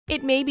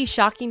It may be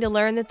shocking to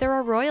learn that there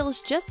are royals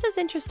just as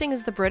interesting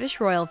as the British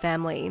royal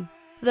family.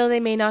 Though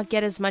they may not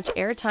get as much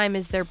airtime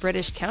as their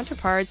British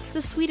counterparts,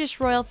 the Swedish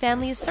royal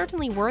family is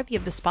certainly worthy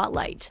of the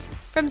spotlight.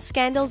 From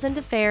scandals and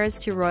affairs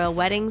to royal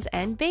weddings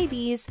and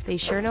babies, they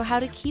sure know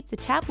how to keep the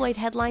tabloid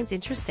headlines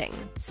interesting.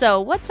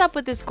 So, what's up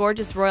with this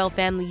gorgeous royal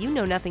family you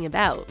know nothing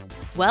about?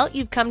 Well,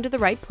 you've come to the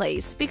right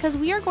place, because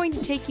we are going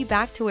to take you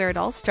back to where it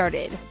all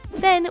started.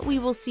 Then, we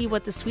will see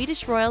what the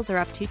Swedish royals are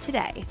up to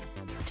today.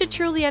 To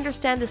truly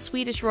understand the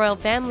Swedish royal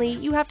family,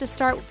 you have to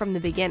start from the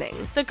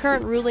beginning. The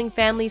current ruling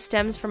family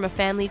stems from a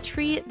family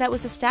tree that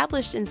was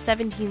established in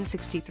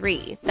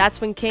 1763.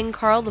 That's when King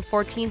Carl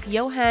XIV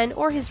Johan,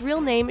 or his real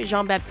name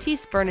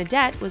Jean-Baptiste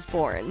Bernadette, was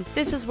born.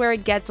 This is where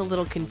it gets a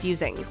little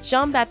confusing.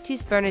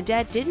 Jean-Baptiste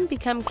Bernadette didn't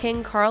become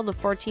King Carl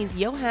XIV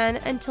Johan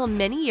until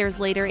many years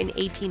later in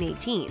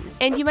 1818.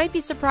 And you might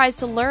be surprised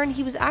to learn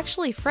he was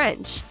actually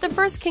French. The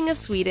first king of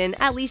Sweden,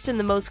 at least in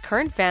the most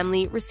current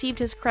family, received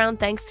his crown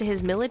thanks to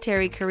his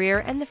military career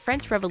and the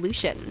French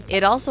Revolution.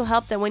 It also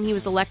helped that when he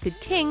was elected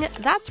king,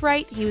 that's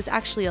right, he was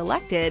actually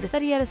elected,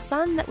 that he had a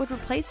son that would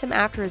replace him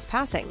after his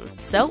passing.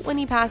 So when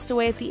he passed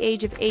away at the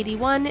age of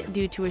 81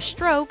 due to a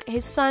stroke,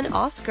 his son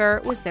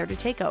Oscar was there to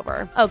take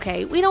over.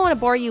 Okay, we don't want to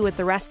bore you with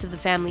the rest of the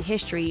family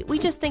history, we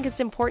just think it's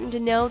important to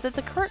know that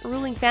the current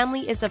ruling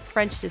family is of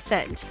French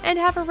descent and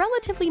have a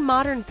relatively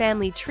modern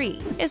family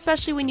tree,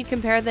 especially when you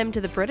compare them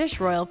to the British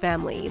royal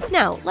family.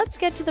 Now, let's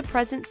get to the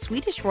present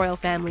Swedish royal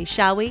family,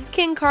 shall we?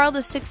 King Carl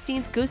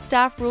XVI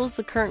Gustaf rules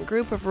the current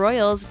group of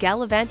royals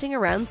gallivanting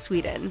around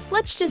Sweden.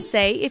 Let's just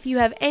say, if you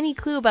have any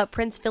clue about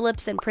Prince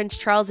Philip's and Prince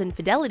Charles'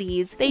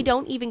 infidelities, they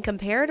don't even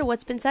compare to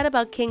what's been said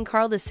about King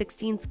Carl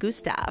XVI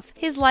Gustaf.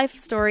 His life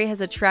story has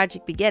a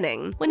tragic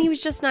beginning. When he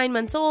was just 9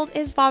 months old,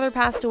 his father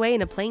passed away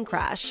in a plane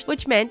crash,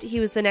 which meant he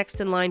was the next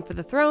in line for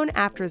the throne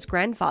after his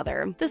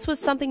grandfather. This was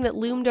something that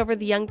loomed over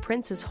the young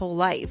prince's whole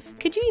life.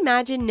 Could you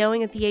imagine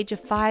knowing at the age of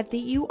 5 that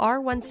you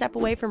are one step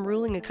away from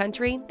ruling a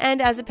country?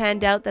 And as it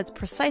panned out, that's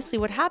precisely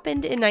what happened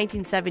in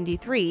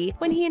 1973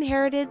 when he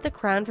inherited the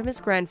crown from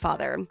his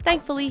grandfather.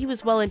 Thankfully, he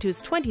was well into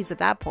his 20s at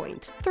that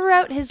point.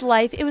 Throughout his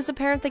life, it was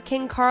apparent that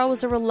King Carl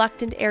was a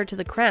reluctant heir to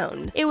the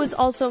crown. It was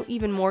also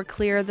even more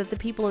clear that the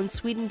people in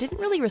Sweden didn't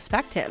really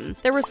respect him.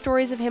 There were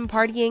stories of him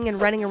partying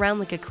and running around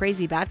like a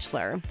crazy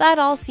bachelor. That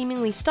all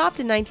seemingly stopped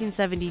in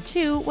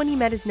 1972 when he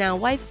met his now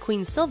wife,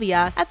 Queen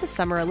Sylvia, at the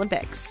Summer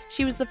Olympics.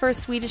 She was the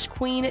first Swedish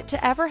queen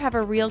to ever have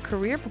a real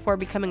career before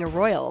becoming a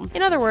royal.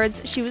 In other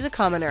words, she was a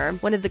commoner.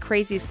 One of the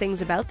craziest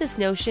things about this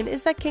notion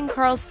is that King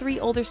Carl's 3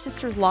 older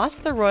sisters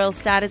lost their royal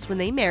status when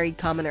they married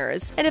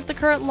commoners, and if the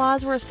current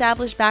laws were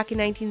established back in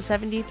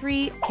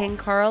 1973, King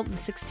Carl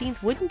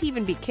XVI wouldn't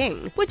even be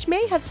king, which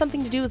may have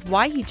something to do with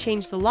why he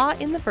changed the law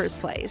in the first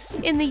place.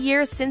 In the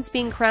years since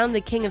being crowned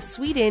the King of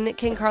Sweden,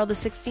 King Carl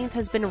XVI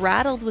has been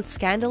rattled with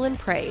scandal and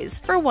praise.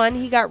 For one,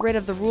 he got rid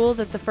of the rule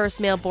that the first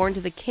male born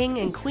to the king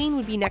and queen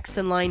would be next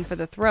in line for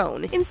the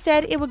throne.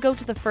 Instead, it would go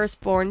to the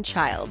firstborn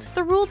child.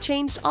 The rule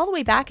changed all the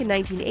way back in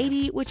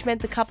 1980, which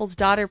meant the couple's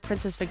daughter,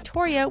 Princess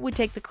Victoria, would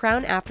take the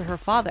crown after her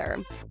father.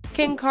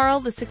 King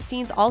Carl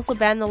XVI also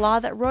banned the law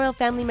that royal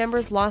family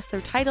members lost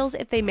their titles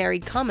if they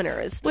married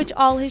commoners, which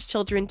all his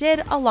children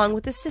did, along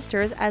with his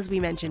sisters, as we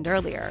mentioned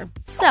earlier.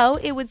 So,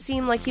 it would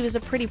seem like he was a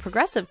pretty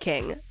progressive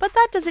king, but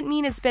that doesn't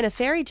mean it's been a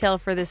fairy tale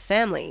for this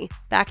family.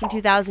 Back in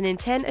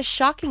 2010, a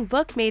shocking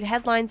book made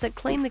headlines that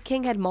claimed the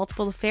king had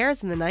multiple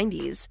affairs in the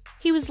 90s.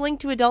 He was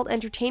linked to adult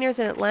entertainers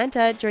in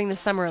Atlanta during the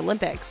Summer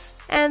Olympics.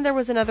 And there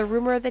was another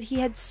rumor that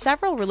he had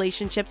several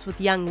relationships with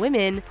young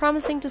women,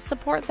 promising to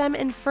support them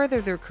and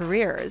further their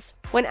careers.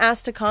 When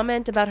asked to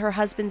comment about her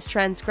husband's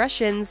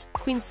transgressions,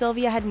 Queen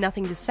Sylvia had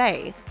nothing to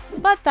say.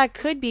 But that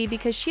could be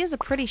because she has a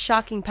pretty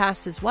shocking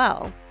past as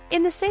well.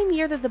 In the same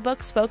year that the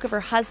book spoke of her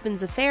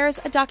husband's affairs,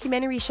 a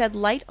documentary shed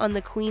light on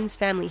the Queen's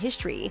family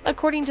history.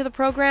 According to the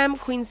program,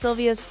 Queen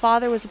Sylvia's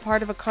father was a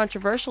part of a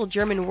controversial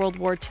German World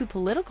War II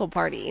political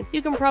party.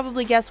 You can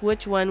probably guess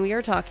which one we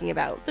are talking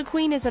about. The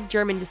Queen is of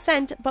German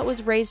descent, but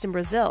was raised in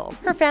Brazil.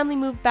 Her family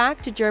moved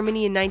back to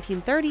Germany in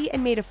 1930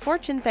 and made a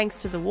fortune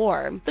thanks to the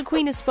war. The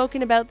Queen has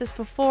spoken about this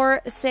before,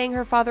 saying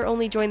her father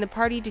only joined the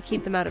party to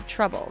keep them out of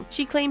trouble.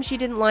 She claims she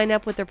didn't line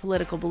up with their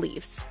political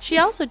beliefs. She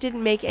also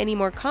didn't make any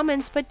more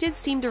comments, but did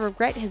seem to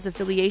regret his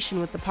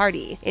affiliation with the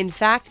party. In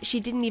fact,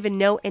 she didn't even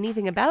know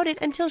anything about it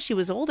until she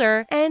was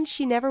older, and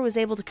she never was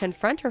able to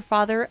confront her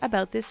father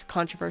about this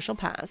controversial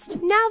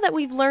past. Now that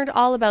we've learned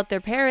all about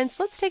their parents,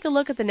 let's take a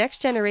look at the next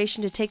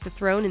generation to take the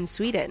throne in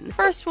Sweden.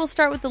 First, we'll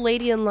start with the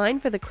lady in line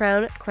for the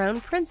crown,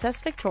 Crown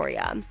Princess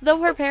Victoria.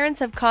 Though her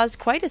parents have caused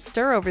quite a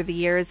stir over the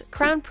years,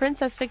 Crown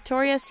Princess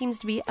Victoria seems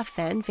to be a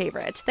fan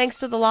favorite. Thanks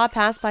to the law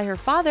passed by her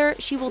father,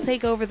 she will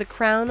take over the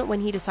crown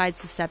when he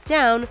decides to step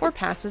down or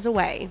passes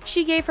away.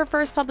 She gave her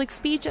first public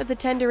speech at the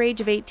tender age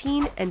of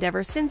 18, and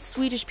ever since,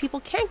 Swedish people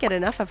can't get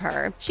enough of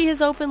her. She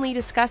has openly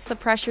discussed the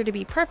pressure to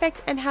be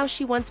perfect and how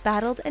she once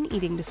battled an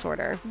eating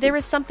disorder. There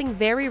is something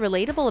very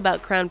relatable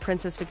about Crown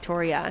Princess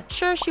Victoria.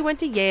 Sure, she went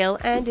to Yale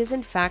and is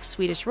in fact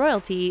Swedish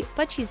royalty,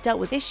 but she's dealt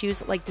with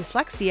issues like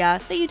dyslexia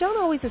that you don't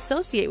always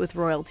associate with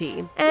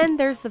royalty. And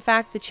there's the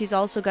fact that she's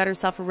also got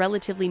herself a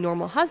relatively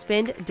normal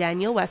husband,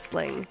 Daniel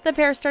Westling. The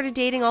pair started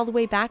dating all the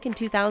way back in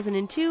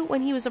 2002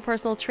 when he was a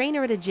personal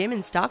trainer at a gym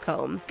in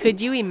Stockholm. Could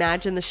you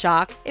imagine the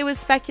shock? It was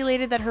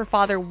speculated that her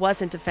father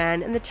wasn't a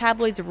fan, and the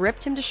tabloids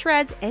ripped him to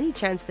shreds any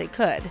chance they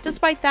could.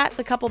 Despite that,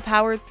 the couple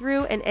powered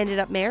through and ended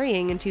up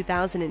marrying in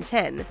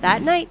 2010.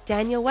 That night,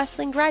 Daniel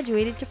Westling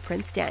graduated to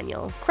Prince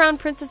Daniel. Crown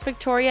Princess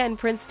Victoria and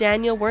Prince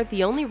Daniel weren't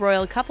the only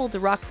royal couple to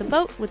rock the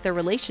boat with their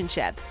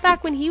relationship.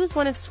 Back when he was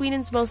one of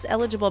Sweden's most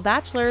eligible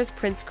bachelors,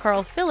 Prince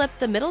Carl Philip,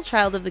 the middle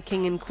child of the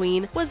king and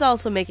queen, was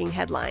also making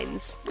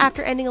headlines.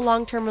 After ending a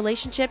long-term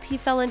relationship, he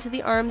fell into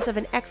the arms of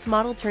an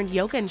ex-model turned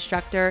yoga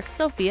instructor,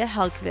 Sofia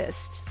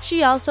Hellqvist.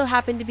 She also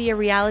happened to be a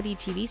reality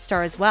TV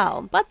star as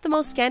well, but the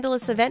most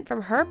scandalous event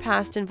from her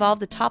past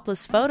involved a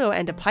topless photo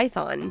and a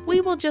python.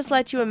 We will just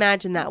let you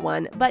imagine that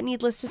one, but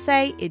needless to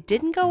say, it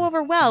didn't go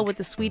over well with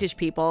the Swedish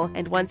people,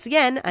 and once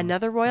again,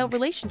 another royal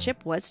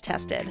relationship was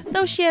tested.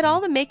 Though she had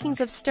all the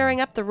makings of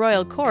stirring up the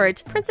royal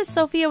court, Princess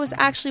Sofia was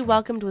actually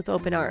welcomed with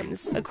open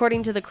arms.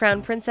 According to the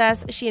Crown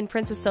Princess, she and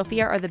Princess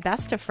Sofia are the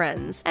best of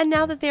friends, and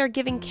now that they are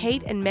giving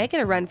Kate and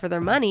Meghan a run for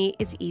their money,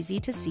 it's easy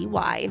to see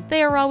why.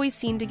 They are always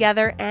seen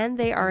together, and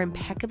they are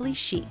impeccably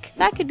chic.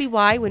 That could be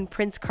why when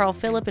Prince Carl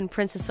Philip and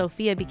Princess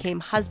Sofia became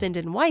husband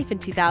and wife in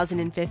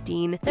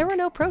 2015, there were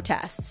no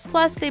protests.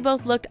 Plus, they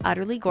both looked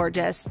utterly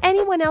gorgeous.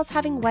 Anyone else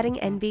having wedding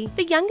envy?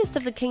 The youngest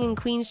of the king and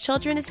queen's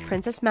children is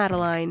Princess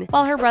Madeline.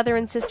 While her brother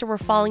and sister were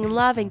falling in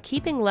love and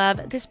keeping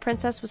love, this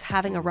princess was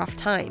having a rough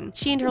time.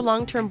 She and her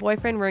long-term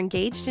boyfriend were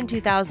engaged in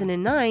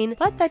 2009,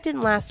 but that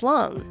didn't last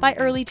long. By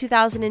early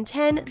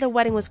 2010, the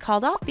wedding was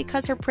called off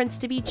because her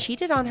prince-to-be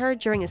cheated on her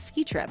during a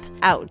ski trip.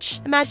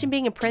 Ouch. Imagine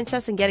being a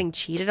princess and getting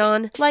cheated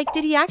on. Like,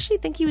 did he actually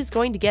think he was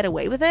going to get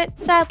away with it?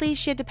 Sadly,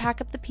 she had to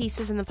pack up the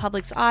pieces in the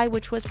public's eye,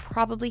 which was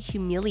probably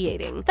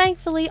humiliating.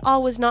 Thankfully,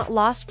 all was not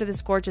lost for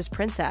this gorgeous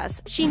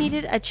princess. She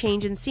needed a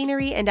change in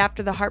scenery, and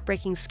after the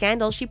heartbreaking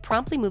scandal, she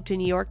promptly moved to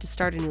New York to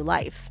start a new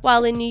life.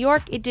 While in New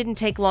York, it didn't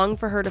take long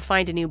for her to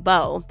find a new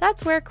beau.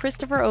 That's where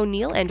Christopher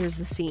O'Neill enters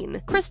the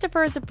scene.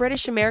 Christopher is a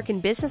British-American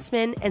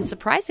businessman, and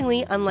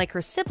surprisingly, unlike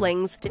her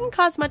siblings, didn't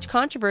cause much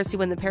controversy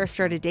when the pair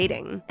started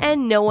dating.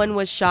 And no one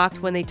was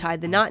shocked when they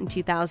tied the knot in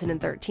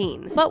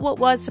 2013. But what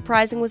was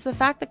surprising was the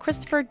fact that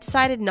Christopher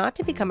decided not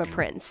to become a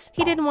prince.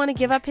 He didn't want to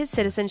give up his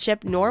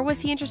citizenship, nor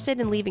was he interested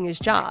in leaving his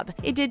job.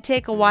 It did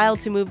take a while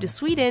to move to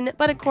Sweden,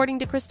 but according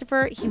to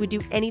Christopher, he would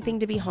do anything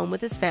to be home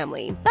with his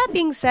family. That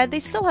being said, they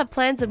still have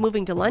plans of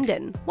moving to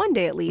London, one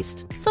day at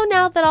least. So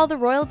now that all the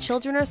royal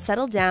children are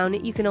settled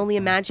down, you can only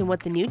imagine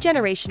what the new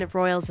generation of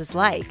royals is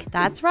like.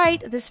 That's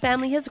right, this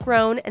family has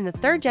grown, and the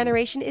third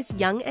generation is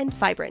young and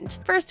vibrant.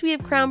 First, we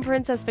have Crown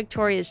Princess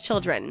Victoria's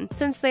children.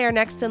 Since they are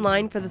next in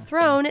line for the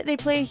throne, they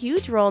play a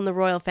huge role in the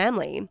royal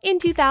family. In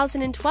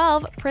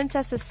 2012,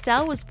 Princess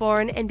Estelle was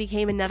born and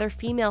became another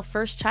female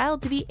first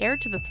child to be heir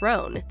to the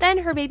throne. Then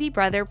her baby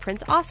brother,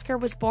 Prince Oscar,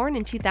 was born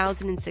in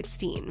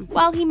 2016.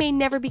 While he may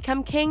never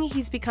become king,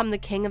 he's become the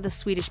king of the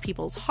Swedish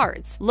people's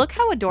hearts. Look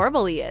how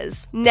adorable he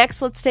is.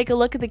 Next, let's take a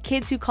look at the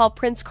kids who call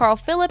Prince Carl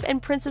Philip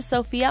and Princess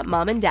Sofia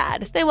mom and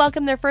dad. They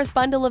welcomed their first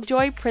bundle of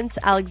joy, Prince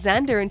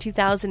Alexander, in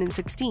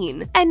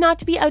 2016. And not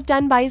to be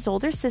outdone by his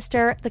older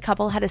sister, the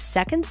couple had a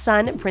second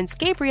son, Prince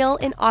Gabriel,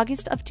 in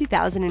August of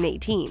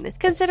 2018.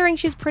 Considering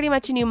she's pretty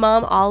much a new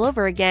mom all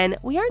over again,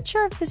 we aren't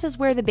sure if this is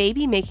where the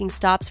baby making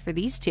stops for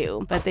these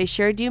two, but they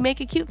sure do make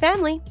a cute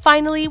family.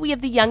 Finally, we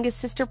have the youngest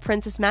sister,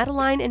 Princess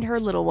Madeline, and her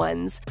little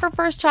ones. Her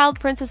first child,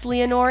 Princess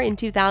Leonor, in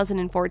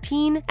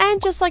 2014,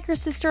 and just like her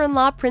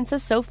sister-in-law,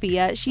 Princess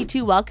Sofia, she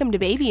too welcomed a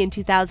baby in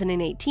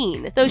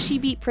 2018, though she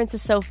beat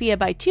Princess Sofia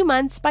by 2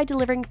 months by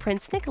delivering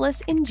Prince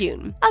Nicholas in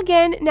June.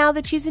 Again, now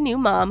that she's a new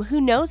mom,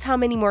 who knows how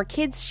many more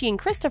kids she and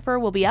Christopher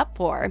will be up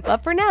for.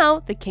 But for now,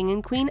 the king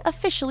and queen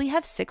officially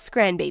have 6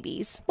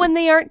 grandbabies. When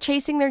they aren't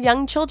chasing their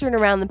young children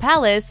around the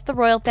palace, the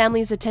royal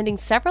family is attending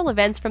several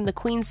events from the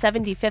Queen's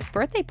 75th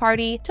birthday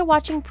party to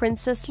watching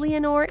Princess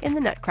Leonor in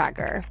the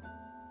Nutcracker.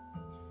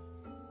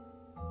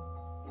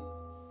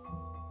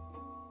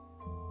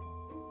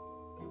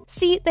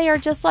 See, they are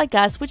just like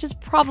us, which is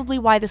probably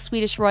why the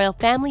Swedish royal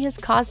family has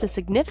caused a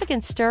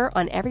significant stir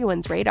on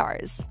everyone's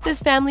radars. This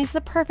family is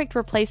the perfect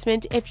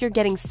replacement if you're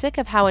getting sick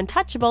of how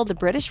untouchable the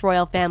British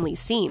royal family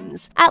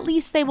seems. At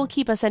least they will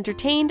keep us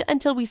entertained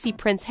until we see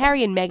Prince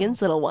Harry and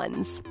Meghan's little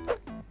ones.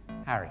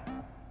 Harry.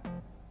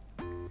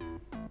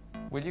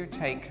 Will you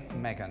take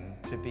Meghan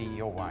to be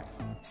your wife?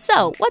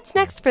 So, what's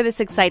next for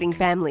this exciting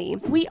family?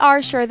 We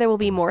are sure there will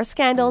be more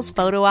scandals,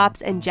 photo ops,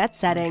 and jet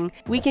setting.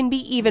 We can be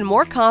even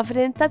more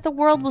confident that the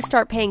world will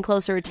start paying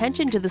closer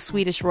attention to the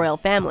Swedish royal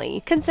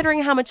family.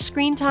 Considering how much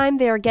screen time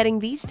they are getting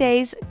these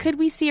days, could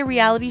we see a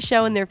reality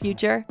show in their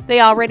future?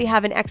 They already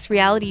have an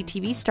ex-reality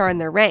TV star in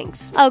their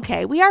ranks.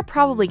 Okay, we are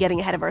probably getting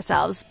ahead of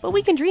ourselves, but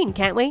we can dream,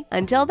 can't we?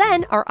 Until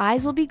then, our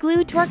eyes will be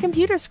glued to our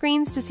computer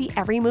screens to see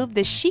every move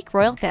this chic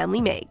royal family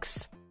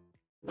makes.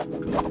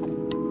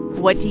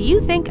 What do you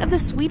think of the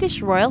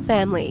Swedish royal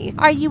family?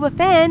 Are you a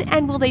fan,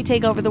 and will they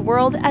take over the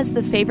world as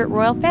the favorite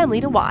royal family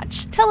to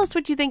watch? Tell us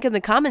what you think in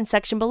the comments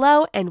section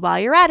below, and while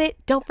you're at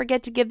it, don't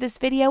forget to give this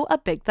video a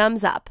big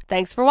thumbs up.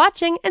 Thanks for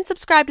watching, and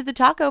subscribe to The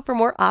Taco for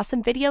more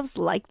awesome videos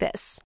like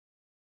this.